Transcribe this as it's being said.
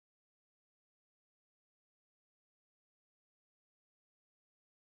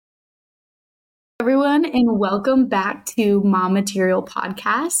Everyone, and welcome back to Mom Material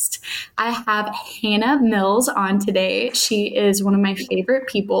Podcast. I have Hannah Mills on today. She is one of my favorite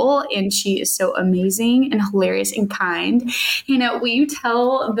people, and she is so amazing and hilarious and kind. Hannah, will you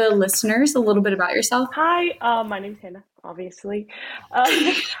tell the listeners a little bit about yourself? Hi, my name's Hannah, obviously. Uh,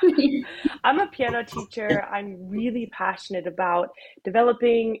 I'm a piano teacher. I'm really passionate about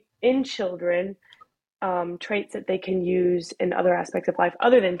developing in children traits that they can use in other aspects of life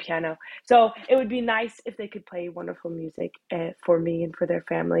other than piano. So it would be nice if they could play wonderful music for me and for their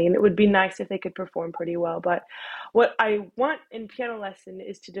family, and it would be nice if they could perform pretty well. But what I want in piano lesson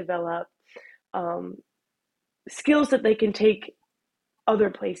is to develop um, skills that they can take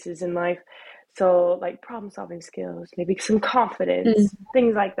other places in life. So, like problem solving skills, maybe some confidence, Mm,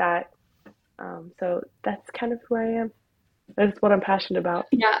 things like that. So, that's kind of who I am. That's what I'm passionate about.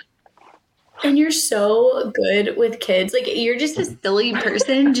 yeah. And you're so good with kids. Like, you're just a silly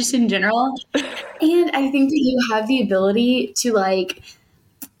person, just in general. And I think that you have the ability to, like,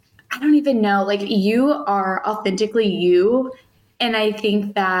 I don't even know. Like, you are authentically you. And I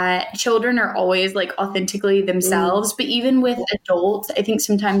think that children are always like authentically Mm, themselves. But even with adults, I think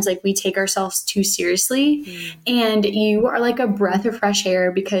sometimes like we take ourselves too seriously. mm. And you are like a breath of fresh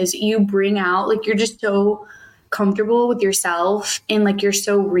air because you bring out, like, you're just so comfortable with yourself and like you're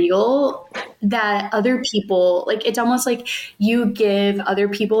so real that other people, like, it's almost like you give other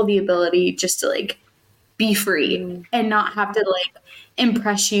people the ability just to like be free Mm. and not have to like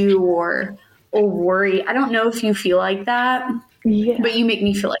impress you or worry. I don't know if you feel like that, Yeah. but you make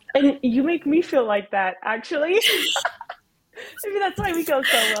me feel like And you make me feel like that, actually. Maybe that's why we go so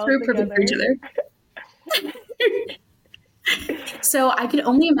that. well We're perfect for each together. other. So I could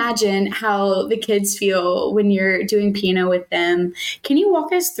only imagine how the kids feel when you're doing piano with them. Can you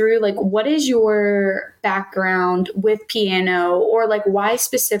walk us through like what is your background with piano, or like why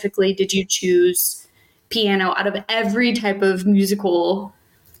specifically did you choose piano out of every type of musical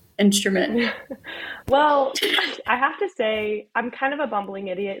instrument? Well, I have to say, I'm kind of a bumbling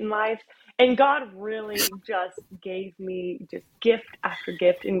idiot in life, and God really just gave me just gift after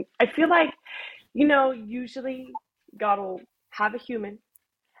gift. And I feel like, usually God will have a human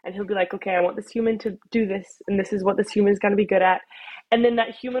and he'll be like, okay, I want this human to do this, and this is what this human is going to be good at. And then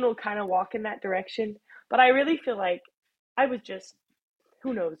that human will kind of walk in that direction. But I really feel like I was just,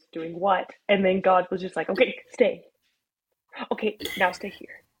 who knows, doing what. And then God was just like, okay, stay. Okay, now stay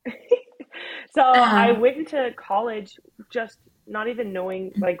here. So I Uh-huh. went into college just not even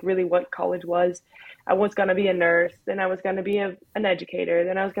knowing like really what college was. I was going to be a nurse, then I was going to be an educator,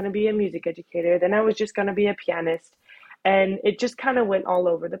 then I was going to be a music educator, then I was just going to be a pianist. And it just kind of went all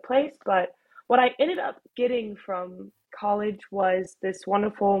over the place. But what I ended up getting from college was this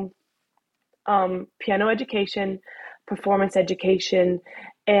wonderful piano education, performance education,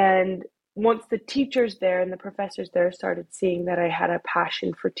 and once the teachers there and the professors there started seeing that I had a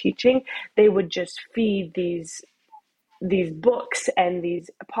passion for teaching, they would just feed these books and these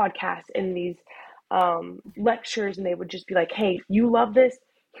podcasts and these lectures, and they would just be like, "Hey, you love this?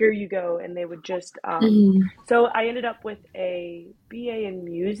 Here you go." And they would just Mhm. so I ended up with a BA in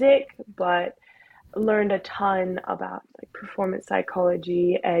music, but learned a ton about like performance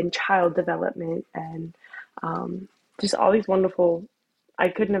psychology and child development and um, just all these wonderful. I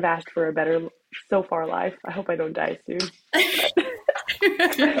couldn't have asked for a better so far life. I hope I don't die soon, but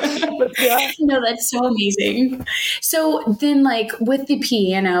but yeah. No, that's so amazing. So then, like with the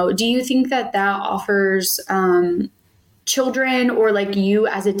piano, do you think that that offers children or like you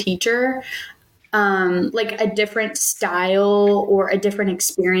as a teacher like a different style or a different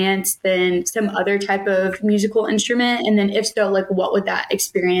experience than some other type of musical instrument? And then, if so, like what would that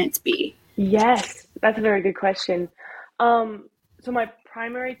experience be? Yes, that's a very good question. So my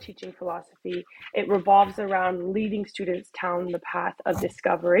primary teaching philosophy, it revolves around leading students down the path of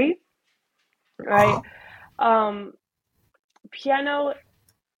discovery, right? Um, Piano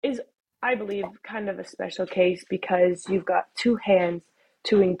is, I believe, kind of a special case because you've got two hands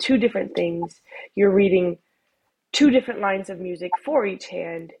doing two different things. You're reading two different lines of music for each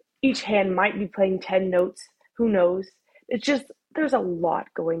hand. Each hand might be playing 10 notes. Who knows? It's just, there's a lot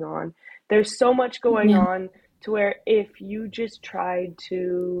going on. There's so much going Yeah. on to where if you just tried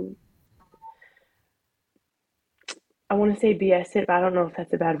to, I want to say BS it, but I don't know if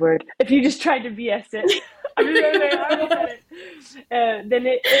that's a bad word. If you just tried to BS it, I'm just gonna say I already said it. Then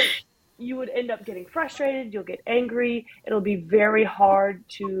you would end up getting frustrated. You'll get angry. It'll be very hard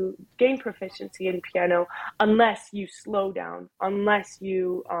to gain proficiency in piano unless you slow down, unless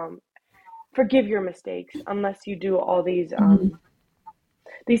you forgive your mistakes, unless you do all these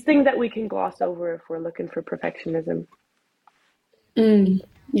things that we can gloss over if we're looking for perfectionism. Mm.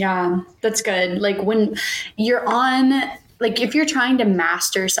 Yeah, that's good. Like when you're on, like if you're trying to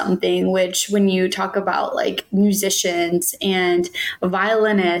master something, which when you talk about like musicians and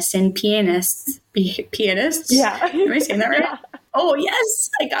violinists and pianists, Yeah. am I saying that right? Yeah. Oh yes,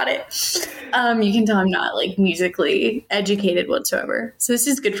 I got it. You can tell I'm not like musically educated whatsoever. So this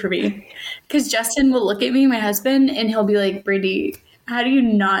is good for me because Justin will look at me, my husband, and he'll be like, Brady, how do you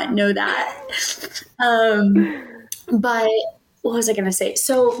not know that? Um, but what was I going to say?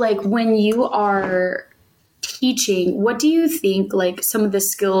 So, like, when you are teaching, what do you think, like, some of the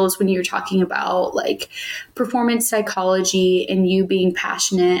skills when you're talking about, like, performance psychology and you being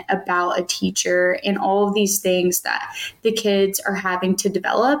passionate about a teacher and all of these things that the kids are having to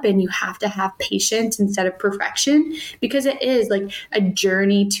develop, and you have to have patience instead of perfection because it is like a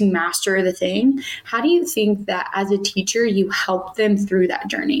journey to master the thing. How do you think that as a teacher, you help them through that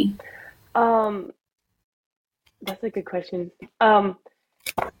journey? Um, that's a good question. Um,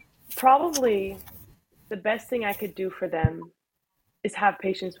 Probably the best thing I could do for them is have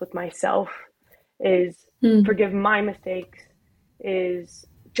patience with myself, is Mm, forgive my mistakes, is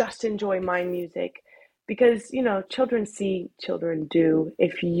just enjoy my music. Because, children see, children do.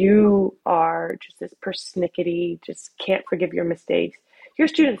 If you are just this persnickety, just can't forgive your mistakes, your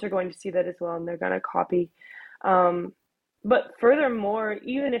students are going to see that as well and they're going to copy. Um, but furthermore,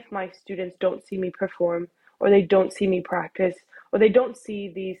 even if my students don't see me perform, or they don't see me practice, or they don't see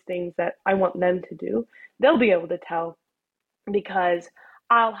these things that I want them to do, they'll be able to tell because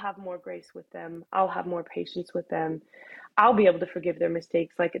I'll have more grace with them. I'll have more patience with them. I'll be able to forgive their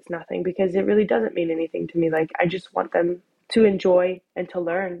mistakes like it's nothing because it really doesn't mean anything to me. Like, I just want them to enjoy and to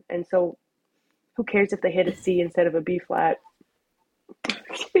learn. And so, who cares if they hit a C instead of a B flat?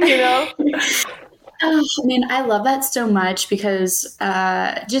 you know? Oh, man, I love that so much because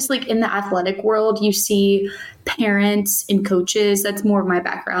just like in the athletic world, you see parents and coaches. That's more of my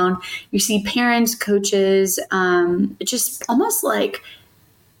background. You see parents, coaches, just almost like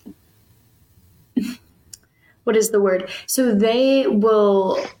what is the word? So they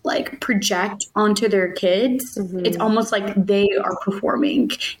will like project onto their kids. It's hmm almost like they are performing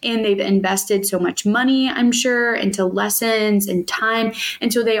and they've invested so much money, I'm sure, into lessons and time.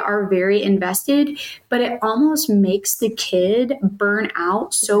 And so they are very invested, but it almost makes the kid burn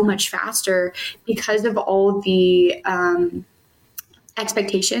out so Yeah. much faster because of all the,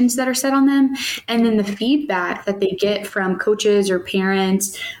 expectations that are set on them and then the feedback that they get from coaches or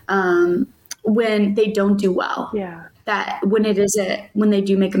parents when they don't do well, Yeah. that when it is a when they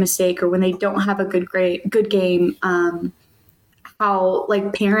do make a mistake or when they don't have a good game, how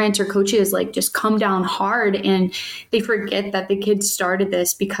like parents or coaches like just come down hard and they forget that the kids started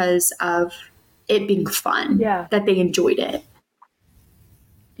this because of it being fun, Yeah. that they enjoyed it.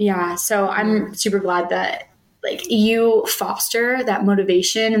 Yeah, so Yeah. I'm super glad that like you foster that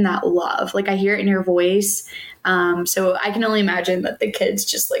motivation and that love. Like I hear it in your voice. So I can only imagine that the kids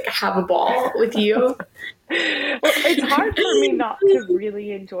just like have a ball with you. Well, it's hard for me not to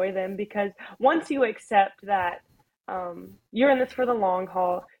really enjoy them because once you accept that you're in this for the long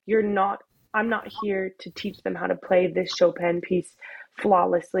haul, I'm not here to teach them how to play this Chopin piece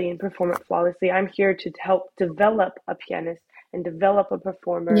flawlessly and perform it flawlessly. I'm here to help develop a pianist and develop a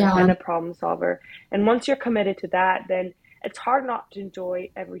performer Yeah, and a problem solver. And once you're committed to that, then it's hard not to enjoy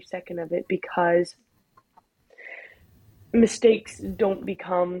every second of it because mistakes don't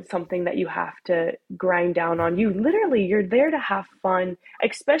become something that you have to grind down on. You're there to have fun,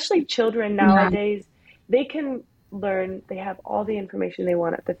 especially children yeah, nowadays. They can learn, they have all the information they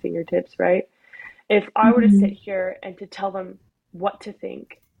want at the fingertips, right? If I were to sit mhm, here and to tell them what to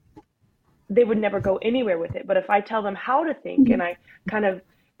think, they would never go anywhere with it. But if I tell them how to think and I kind of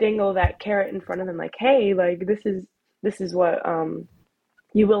dangle that carrot in front of them, like, hey, like this is what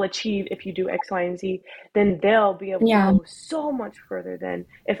you will achieve if you do X, Y, and Z, then they'll be able to yeah, go so much further than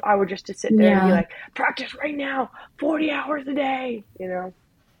if I were just to sit there and be yeah. like, practice right now, 40 hours a day.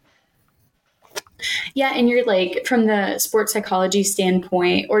 Yeah, and you're like from the sports psychology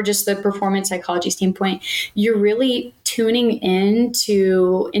standpoint or just the performance psychology standpoint, you're really tuning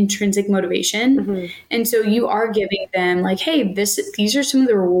into intrinsic motivation. hmm And so you are giving them like, hey, these are some of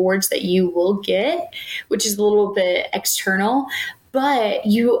the rewards that you will get, which is a little bit external, but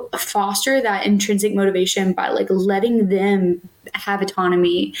you foster that intrinsic motivation by like letting them have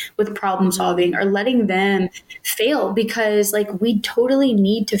autonomy with problem solving hmm or letting them fail because like we totally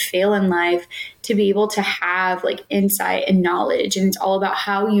need to fail in life to be able to have like insight and knowledge. And it's all about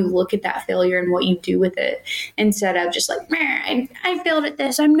how you look at that failure and what you do with it instead of just like, man, I failed at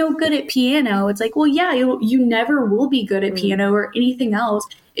this. I'm no good at piano. It's like, well, yeah, you never will be good at hmm piano or anything else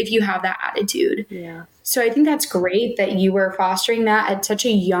if you have that attitude. Yeah. So I think that's great that you were fostering that at such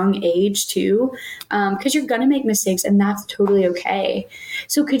a young age too, because you're going to make mistakes and that's totally okay.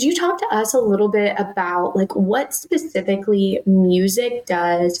 So could you talk to us a little bit about like what specifically music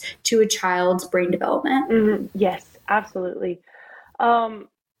does to a child's brain development? Yes, absolutely.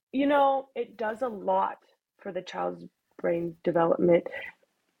 You know, it does a lot for the child's brain development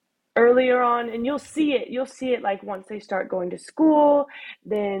earlier on, and you'll see it like once they start going to school.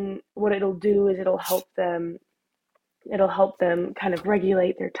 Then what it'll do is it'll help them kind of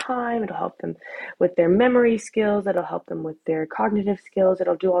regulate their time, it'll help them with their memory skills, it'll help them with their cognitive skills,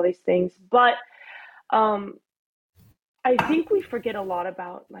 it'll do all these things. But um I think we forget a lot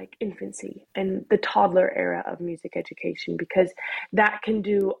about like infancy and the toddler era of music education, because that can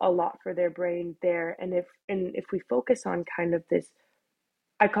do a lot for their brain there. And if we focus on kind of this,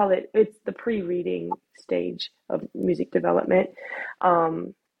 I call it's the pre-reading stage of music development,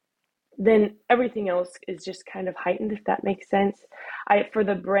 um, then everything else is just kind of heightened, if that makes sense. I For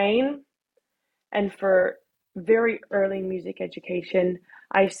the brain and for very early music education,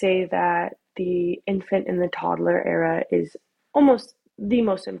 I say that the infant and the toddler era is almost the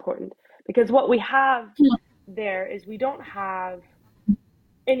most important, because what we have there is we don't have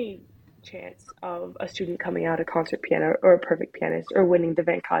any chance of a student coming out a concert piano or a perfect pianist or winning the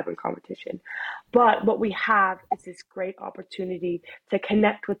Van Cliburn competition. But what we have is this great opportunity to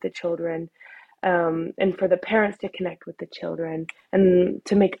connect with the children, and for the parents to connect with the children and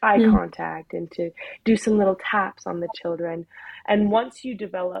to make eye contact and to do some little taps on the children. And once you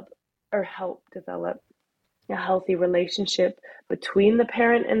develop or help develop a healthy relationship between the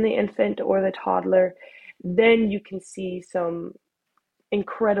parent and the infant or the toddler, then you can see some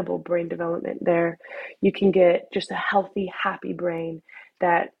incredible brain development there. You can get just a healthy, happy brain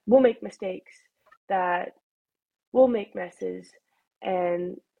that will make mistakes, that will make messes,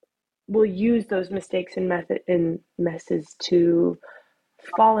 and will use those mistakes and messes to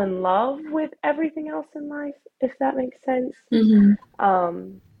fall in love with everything else in life, if that makes sense. Mm-hmm.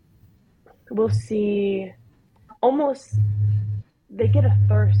 Um, we'll see almost they get a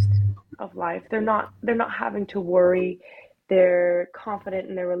thirst of life. They're not having to worry. They're confident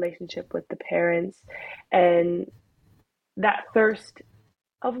in their relationship with the parents, and that thirst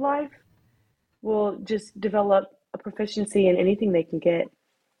of life will just develop a proficiency in anything they can get.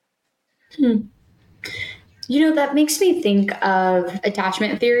 You know, that makes me think of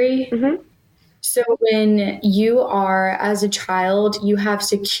attachment theory. Mm-hmm. So when you are, as a child, you have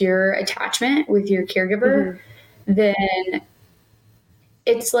secure attachment with your caregiver, Mm-hmm. then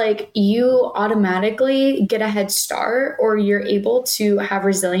it's like you automatically get a head start or you're able to have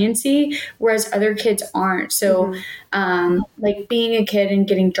resiliency, whereas other kids aren't. So, Mm-hmm. like being a kid and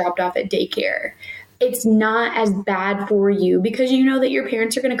getting dropped off at daycare, it's not as bad for you because you know that your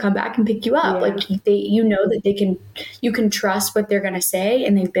parents are going to come back and pick you up. Yeah. Like you know that you can trust what they're going to say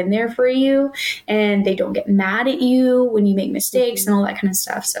and they've been there for you and they don't get mad at you when you make mistakes Mm-hmm. and all that kind of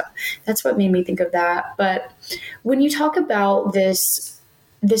stuff. So that's what made me think of that. But when you talk about this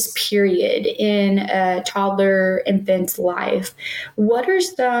period in a toddler infant's life, what are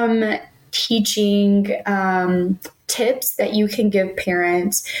some teaching tips that you can give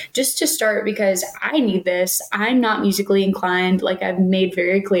parents just to start? Because I need this. I'm not musically inclined, like I've made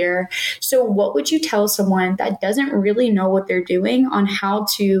very clear. So, what would you tell someone that doesn't really know what they're doing on how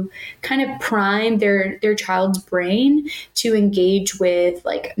to kind of prime their child's brain to engage with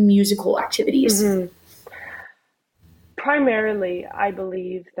like musical activities? Mm-hmm. Primarily, I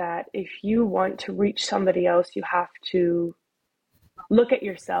believe that if you want to reach somebody else, you have to look at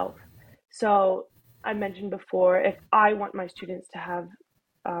yourself. So, I mentioned before, if I want my students to have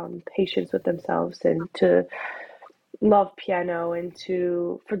patience with themselves and to love piano and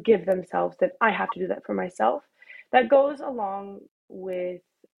to forgive themselves, then I have to do that for myself. That goes along with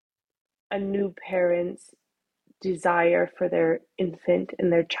a new parent's desire for their infant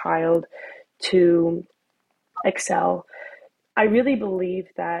and their child to excel. I really believe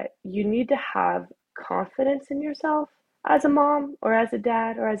that you need to have confidence in yourself as a mom or as a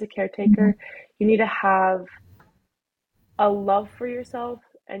dad or as a caretaker. You need to have a love for yourself,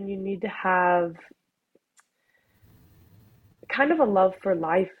 and you need to have kind of a love for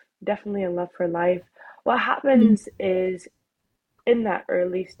life, definitely a love for life. What happens is in that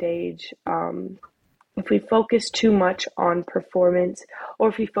early stage, if we focus too much on performance, or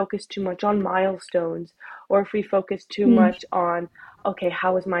if we focus too much on milestones, or if we focus too much on, okay,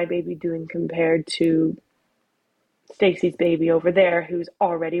 how is my baby doing compared to Stacy's baby over there who's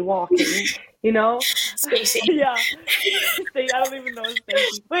already walking, you know? Stacy. Yeah. I don't even know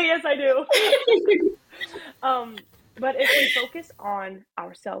Stacy. Wait, yes, I do. But if we focus on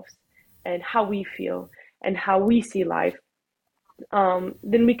ourselves and how we feel and how we see life,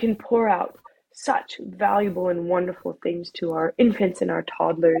 then we can pour out such valuable and wonderful things to our infants and our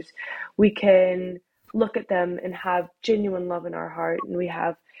toddlers. We can look at them and have genuine love in our heart, and we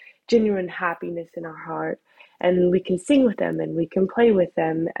have genuine happiness in our heart, and we can sing with them and we can play with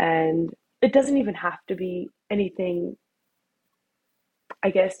them. And it doesn't even have to be anything, I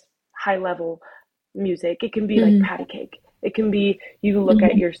guess, high level music. It can be like Mhm. patty cake. It can be you look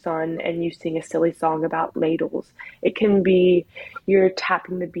at Mhm. your son and you sing a silly song about ladles. It can be you're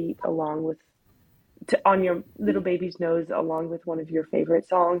tapping the beat along with on your little baby's nose along with one of your favorite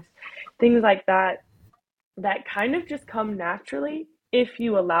songs. Things like that that kind of just come naturally if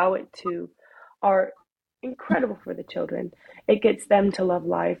you allow it to are incredible for the children. It gets them to love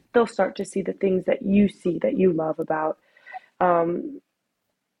life. They'll start to see the things that you see that you love about. Um,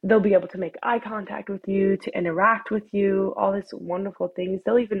 they'll be able to make eye contact with you, to interact with you, all these wonderful things.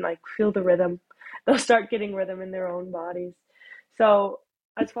 They'll even like feel the rhythm. They'll start getting rhythm in their own bodies. So,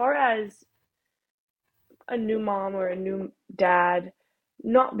 as far as a new mom or a new dad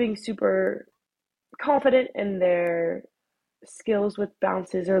not being super confident in their skills with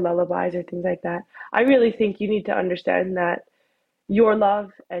bounces or lullabies or things like that, I really think you need to understand that your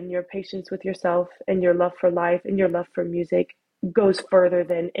love and your patience with yourself and your love for life and your love for music goes further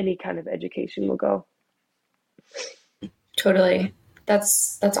than any kind of education will go. Totally.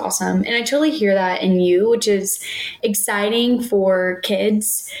 That's awesome. And I totally hear that in you, which is exciting for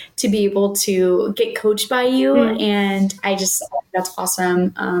kids to be able to get coached by you. Mm, And I just, that's awesome,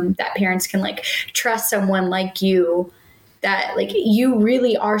 that parents can like trust someone like you, that like you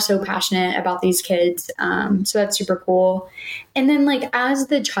really are so passionate about these kids. So that's super cool. And then like as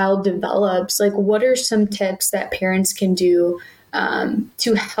the child develops, like what are some tips that parents can do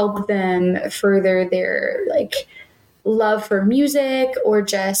to help them further their like love for music or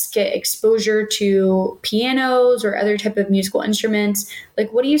just get exposure to pianos or other type of musical instruments?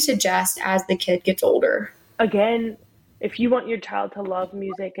 Like what do you suggest as the kid gets older? again, if you want your child to love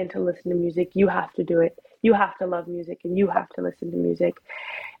music and to listen to music, you have to do it. You have to love music and you have to listen to music.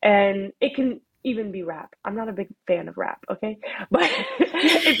 And it can even be rap. I'm not a big fan of rap, okay? But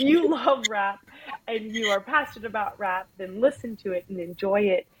if you love rap and you are passionate about rap, then listen to it and enjoy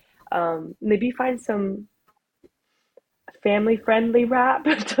it. Maybe find some family friendly rap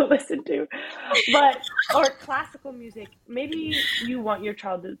to listen to. But, or classical music. Maybe you want your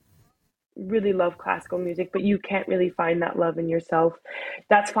child to really love classical music, but you can't really find that love in yourself.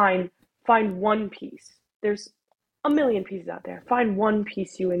 That's fine. Find one piece. There's a million pieces out there. Find one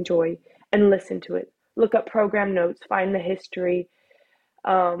piece you enjoy and listen to it. Look up program notes, find the history.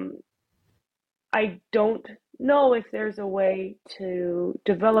 Um, I don't know if there's a way to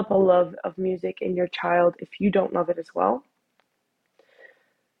develop a love of music in your child if you don't love it as well.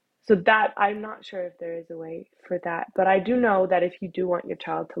 So that I'm not sure if there is a way for that, but I do know that if you do want your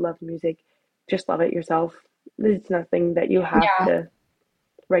child to love music, just love it yourself. There's nothing that you have Yeah. to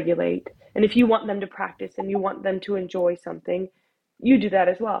regulate. And if you want them to practice and you want them to enjoy something, you do that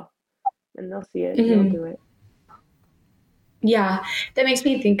as well. And they'll see it and they'll Mhm. do it. Yeah, that makes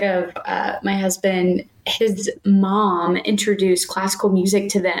me think of my husband. His mom introduced classical music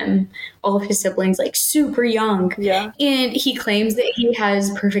to them, all of his siblings, like super young. Yeah. And he claims that he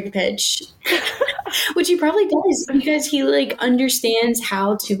has perfect pitch, which he probably does because he like understands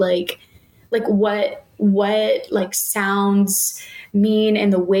how to like what like sounds mean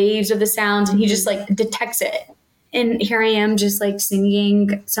and the waves of the sounds, and he just Hmm. like detects it. And here I am just like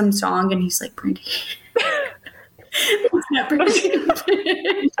singing some song and he's like, Brandy, it's not perfect.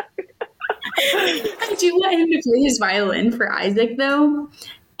 I do want him to play his violin for Isaac though,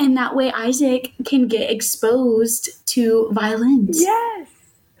 and that way Isaac can get exposed to violins. Yes.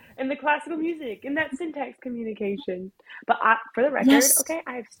 And the classical music and that syntax communication. But for the record, Yes. okay,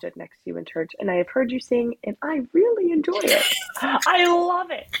 I have stood next to you in church and I have heard you sing and I really enjoy it. I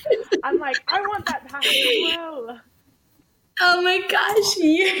love it. I'm like, I want that passion as well. Oh my gosh,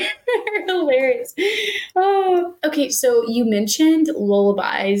 you're hilarious. Oh, okay. So you mentioned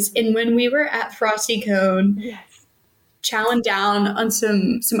lullabies, and when we were at Frosty Cone, Yes. chowing down on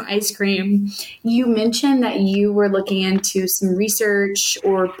some ice cream, you mentioned that you were looking into some research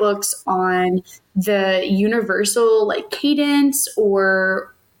or books on the universal like cadence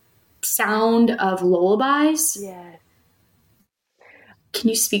or sound of lullabies. Yes. Can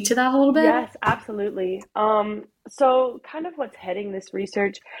you speak to that a little bit? Yes, absolutely. So kind of what's heading this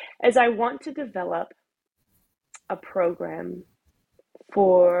research is I want to develop a program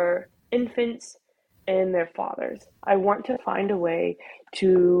for infants and their fathers. I want to find a way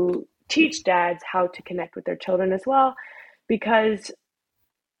to teach dads how to connect with their children as well, because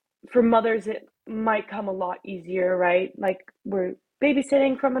for mothers it might come a lot easier, right? Like we're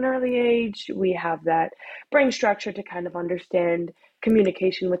babysitting from an early age, we have that brain structure to kind of understand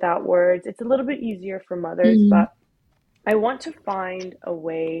communication without words. It's a little bit easier for mothers, Mm-hmm. but I want to find a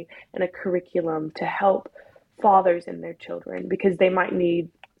way and a curriculum to help fathers and their children, because they might need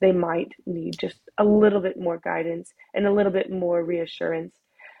just a little bit more guidance and a little bit more reassurance,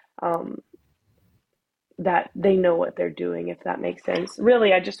 um, that they know what they're doing, if that makes sense.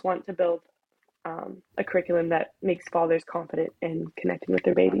 Really, I just want to build a curriculum that makes fathers confident in connecting with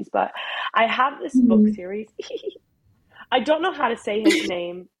their babies. But I have this book Mm-hmm. series. I don't know how to say his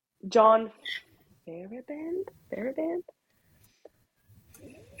name. John Faraband? Faraband?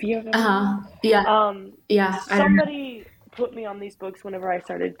 Faraband? Uh-huh. Yeah. Um, Yeah. I don't know. somebody put me on these books whenever I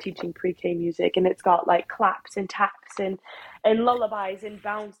started teaching pre-K music, and it's got like claps and taps and lullabies and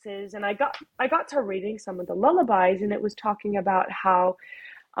bounces. And I got to reading some of the lullabies, and it was talking about how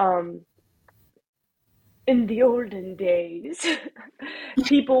um in the olden days,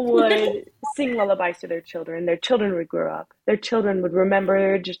 people would sing lullabies to their children. Their children would grow up. Their children would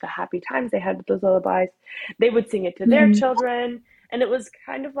remember just the happy times they had with those lullabies. They would sing it to their Mm-hmm. children. And it was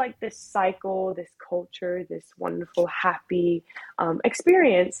kind of like this cycle, this culture, this wonderful, happy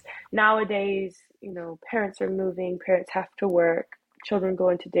experience. Nowadays, parents are moving, parents have to work, children go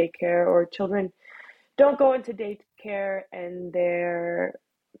into daycare, or children don't go into daycare and they're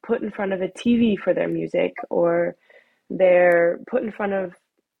put in front of a TV for their music, or they're put in front of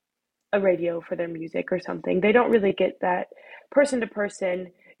a radio for their music or something. They don't really get that person to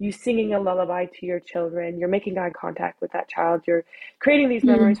person, you singing a lullaby to your children, you're making eye contact with that child, you're creating these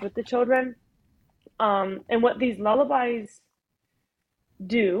memories with the children. And what these lullabies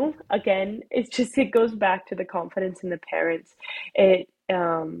do, again, it goes back to the confidence in the parents. I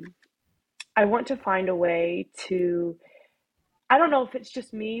want to find a way to, I don't know if it's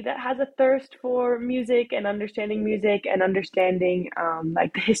just me that has a thirst for music and understanding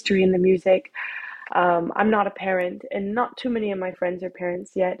like the history in the music. I'm not a parent, and not too many of my friends are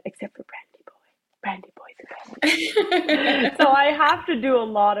parents yet, except for Brandy Boy. Brandy Boy's a parent. So I have to do a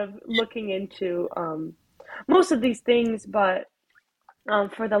lot of looking into most of these things, but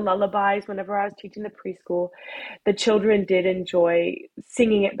for the lullabies, whenever I was teaching the preschool, the children did enjoy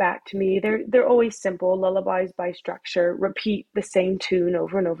singing it back to me. They're always simple lullabies by structure, repeat the same tune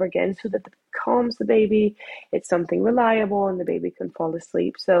over and over again so that it calms the baby. It's something reliable, and the baby can fall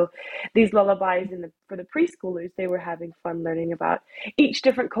asleep. So these lullabies for the preschoolers, they were having fun learning about each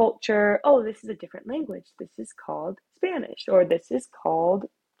different culture. Oh, this is a different language. This is called Spanish, or this is called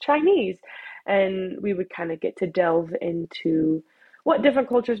Chinese. And we would kind of get to delve into what different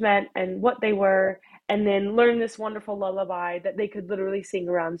cultures meant and what they were, and then learn this wonderful lullaby that they could literally sing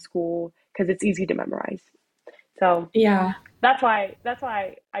around school because it's easy to memorize. So Yeah. that's why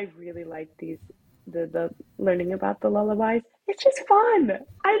I really like the learning about the lullabies. It's just fun.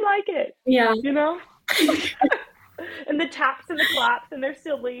 I like it, Yeah. you know? And the taps and the claps, and they're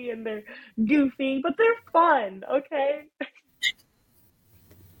silly and they're goofy, but they're fun, okay?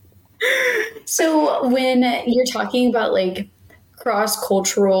 So when you're talking about like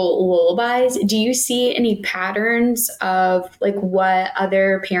cross-cultural lullabies, do you see any patterns of like what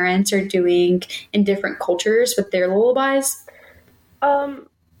other parents are doing in different cultures with their lullabies? Um,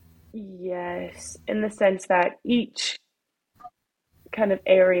 yes, in the sense that each kind of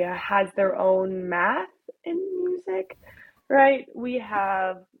area has their own math in music, right? We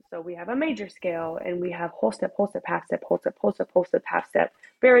have a major scale, and we have whole step, half step, whole step, whole step, whole step, half step.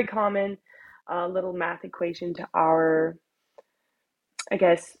 Very common little math equation to our, I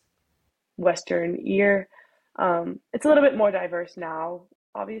guess, Western ear. It's a little bit more diverse now,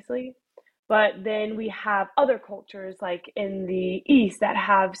 obviously. But then we have other cultures like in the East that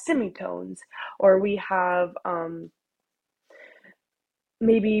have semitones, or we have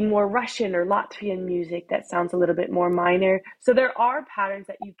maybe more Russian or Latvian music that sounds a little bit more minor. So there are patterns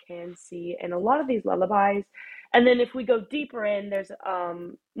that you can see in a lot of these lullabies. And then if we go deeper in, there's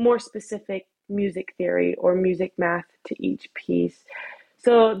more specific music theory or music math to each piece.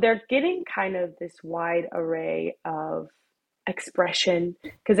 So they're getting kind of this wide array of expression,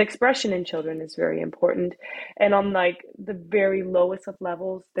 because expression in children is very important. And on like the very lowest of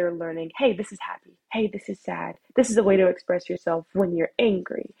levels, they're learning, hey, this is happy, hey, this is sad, this is a way to express yourself when you're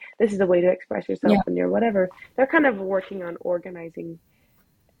angry, this is a way to express yourself Yeah. when you're whatever. They're kind of working on organizing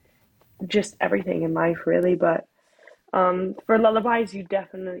just everything in life, really. But for lullabies, you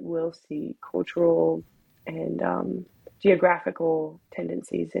definitely will see cultural and geographical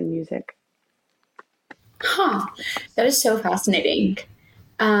tendencies in music. Huh. That is so fascinating.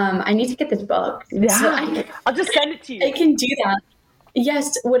 I need to get this book. So Yeah, I'll just send it to I you. can do that.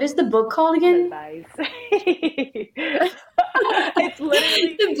 Yes. What is the book called again? Lullabies. It's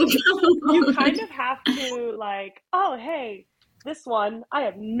literally, The you book. kind of have to like, oh, hey, this one, I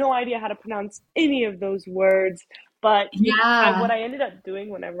have no idea how to pronounce any of those words. But what Yeah. I ended up doing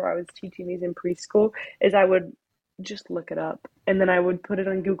whenever I was teaching these in preschool is I would just look it up and then I would put it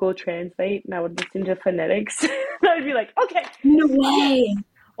on Google Translate and I would listen to phonetics. I'd be like, okay, No yes. way.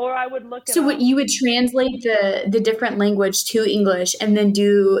 Or I would look it So what up. you would translate the different language to English and then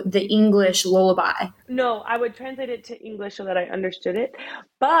do the English lullaby. No, I would translate it to English so that I understood it.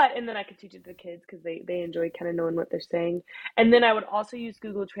 But, and then I could teach it to the kids because they enjoy kind of knowing what they're saying. And then I would also use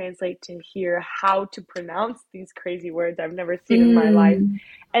Google Translate to hear how to pronounce these crazy words I've never seen in my life. Mm,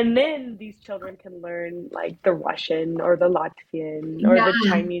 And then these children can learn like the Russian or the Latvian or the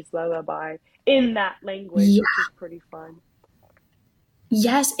yeah. Chinese lullaby in that language, Yeah. which is pretty fun.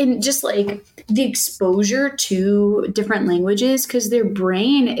 Yes, and just like the exposure to different languages because their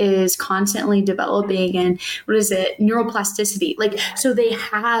brain is constantly Mm, developing and what is it, neuroplasticity. Like yes. so they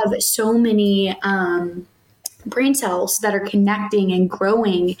have so many brain cells that are connecting and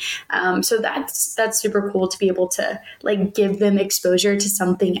growing. So that's super cool to be able to like give them exposure to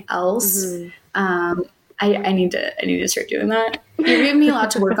something else. Hmm. Um, I need to start doing that. You're giving me a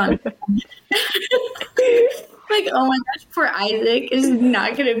lot to work on. Like, oh my gosh, poor Isaac is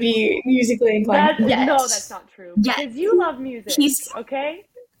not going to be musically inclined No, yet. that's not true Yet. because you love music, He's, okay?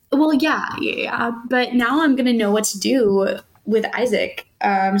 well, yeah, yeah. But now I'm going to know what to do with Isaac.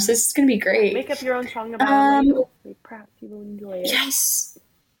 So this is going to be great. Make up your own song about him Um, later. Perhaps you will enjoy it. yes.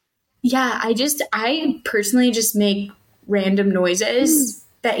 Yeah, I personally just make random Mm, noises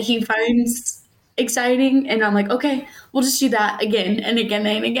that he finds exciting. And I'm like, okay, we'll just do that again and again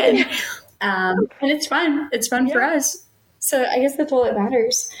and again. yeah. And it's fun. It's fun for Yeah. us. So I guess that's all that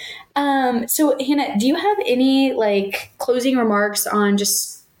matters. So Hannah, do you have any like closing remarks on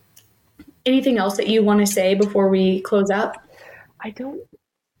just anything else that you want to say before we close up? I don't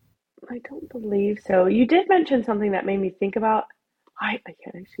I don't believe so. You did mention something that made me think about I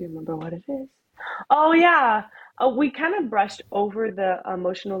can't actually remember what it is. Oh yeah. We kind of brushed over the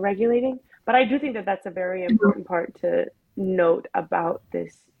emotional regulating, but I do think that that's a very important part to note about the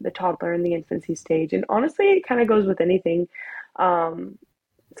toddler and the infancy stage. And honestly, it kind of goes with anything. Um,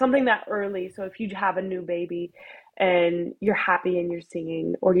 Something that early. So if you have a new baby and you're happy and you're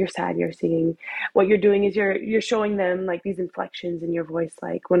singing or you're sad and you're singing, what you're doing is you're showing them like these inflections in your voice.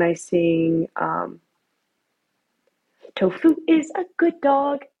 Like when I sing Tofu is a good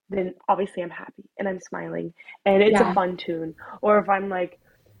dog, then obviously I'm happy and I'm smiling and it's a Yeah. fun tune. Or if I'm like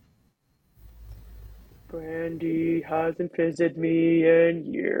Brandy hasn't visited me in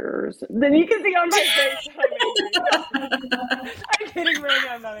years, then you can see on my face that I'm angry. I'm kidding, Brandy,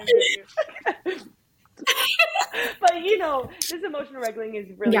 I'm not angry at you. But this emotional regulating is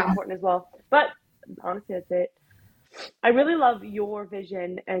really Yeah. important as well. But honestly, that's it. I really love your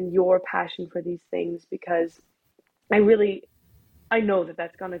vision and your passion for these things because I really I know that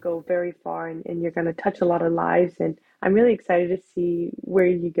that's going to go very far and you're going to touch a lot of lives and I'm really excited to see where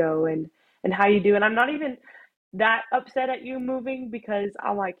you go and how you do. And I'm not even that upset at you moving because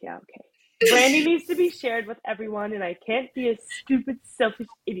I'm like, yeah, okay. Brandy needs to be shared with everyone and I can't be a stupid, selfish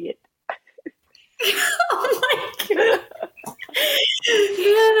idiot. Oh my god.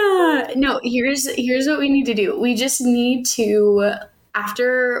 Yeah. No, here's what we need to do. We just need to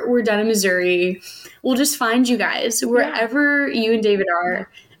after we're done in Missouri, we'll just find you guys Yeah. wherever you and David are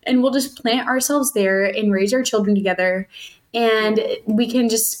and we'll just plant ourselves there and raise our children together and we can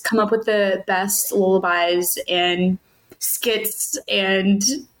just come up with the best lullabies and skits and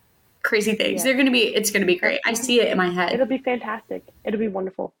crazy things. Yes. It's going to be great. I see it in my head. It'll be fantastic. It'll be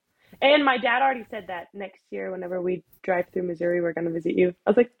wonderful. And my dad already said that next year, whenever we drive through Missouri, we're going to visit you.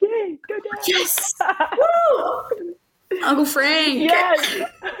 I was like, yay, go Yes. dad. Woo! Uncle Frank. Yes.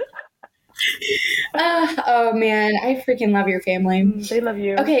 Oh man, I freaking love your family. They love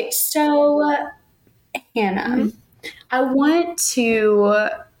you. Okay, so Hmm. Hannah, I want to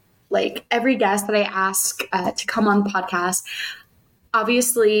like every guest that I ask to come on the podcast.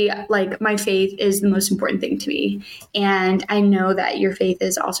 Obviously, like my faith is the most important thing to me, and I know that your faith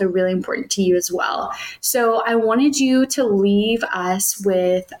is also really important to you as well. So I wanted you to leave us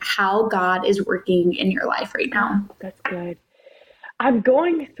with how God is working in your life right now. That's good. I'm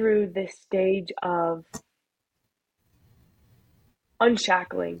going through this stage of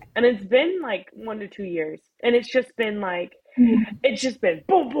unshackling, and it's been like 1 to 2 years, and it's just been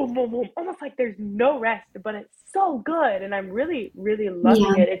boom, boom, boom, boom, almost like there's no rest, but it's so good, and I'm really, really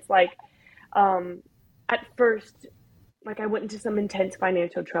loving Yeah. it. It's like, um, at first. like I went into some intense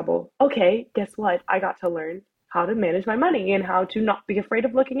financial trouble. Okay, guess what? I got to learn how to manage my money and how to not be afraid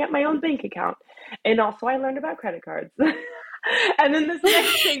of looking at my own bank account. And also I learned about credit cards. And then this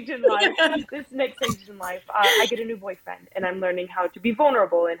next stage in life, I get a new boyfriend and I'm learning how to be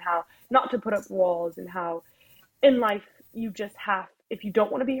vulnerable and how not to put up walls and how in life you just have, if you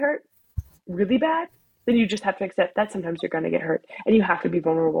don't want to be hurt really bad, then you just have to accept that sometimes you're going to get hurt and you have to be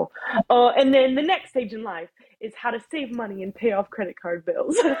vulnerable. And then the next stage in life is how to save money and pay off credit card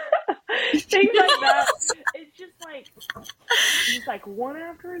bills. Things like that. It's just like one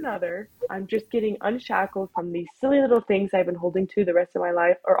after another. I'm just getting unshackled from these silly little things I've been holding to the rest of my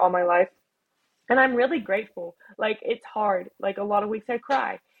life or all my life. And I'm really grateful. Like, it's hard. Like, a lot of weeks I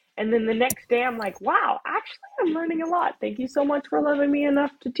cry. And then the next day I'm like, wow, actually, I'm learning a lot. Thank you so much for loving me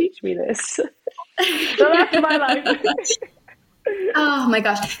enough to teach me this. So that's my life. Oh my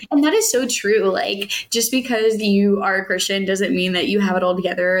gosh. And that is so true. Like, just because you are a Christian doesn't mean that you have it all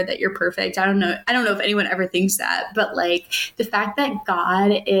together, that you're perfect. I don't know. I don't know if anyone ever thinks that, but like the fact that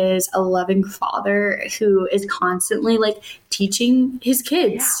God is a loving father who is constantly like teaching his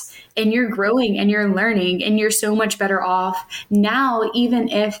kids, and you're growing and you're learning and you're so much better off now, even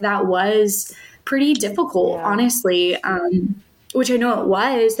if that was pretty difficult, honestly. Which I know it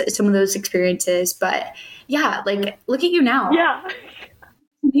was, some of those experiences, but yeah, like look at you now. Yeah.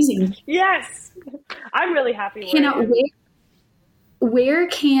 Amazing. Yes. I'm really happy You know, where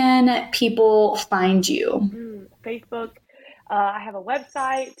can people find you? Facebook. I have a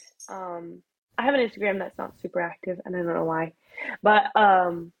website. I have an Instagram that's not super active, and I don't know why. But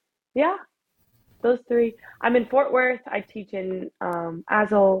yeah, those three. I'm in Fort Worth. I teach in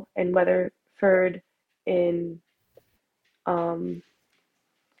Azle and Weatherford in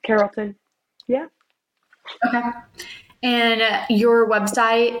Carrollton. Yeah. Okay. And your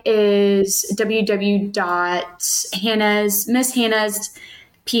website is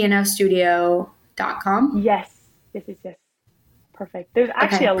www.misshannahspianostudio.com. Yes. Yes, yes, yes. Perfect. There's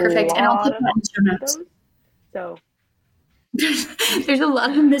actually Okay, a perfect. And I'll put lot of that in show notes. those. So There's a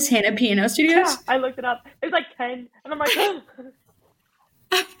lot of Miss Hannah Piano yeah, Studios. I looked it up. There's like 10, and I'm like, oh.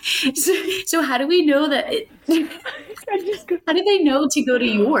 So how do we know that? How do they know to go to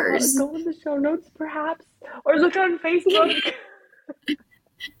yours? Go in the show notes, perhaps, or look on Facebook.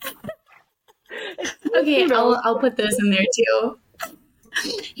 Okay, I'll put those in there too.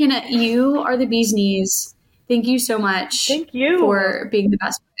 Hannah, you are the bee's knees. Thank you so much. Thank you for being the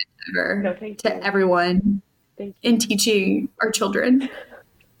best ever No, thank to you. everyone Thank you. in teaching our children,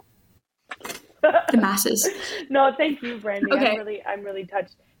 the masses. No, thank you, Brandy. Okay. I'm really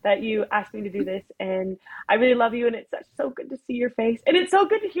touched that you asked me to do this, and I really love you, and it's so good to see your face, and it's so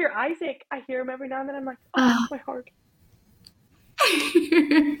good to hear Isaac. I hear him every now and then. I'm like, oh, my heart.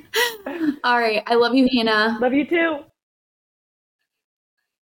 All right. I love you, Hannah. Love you too.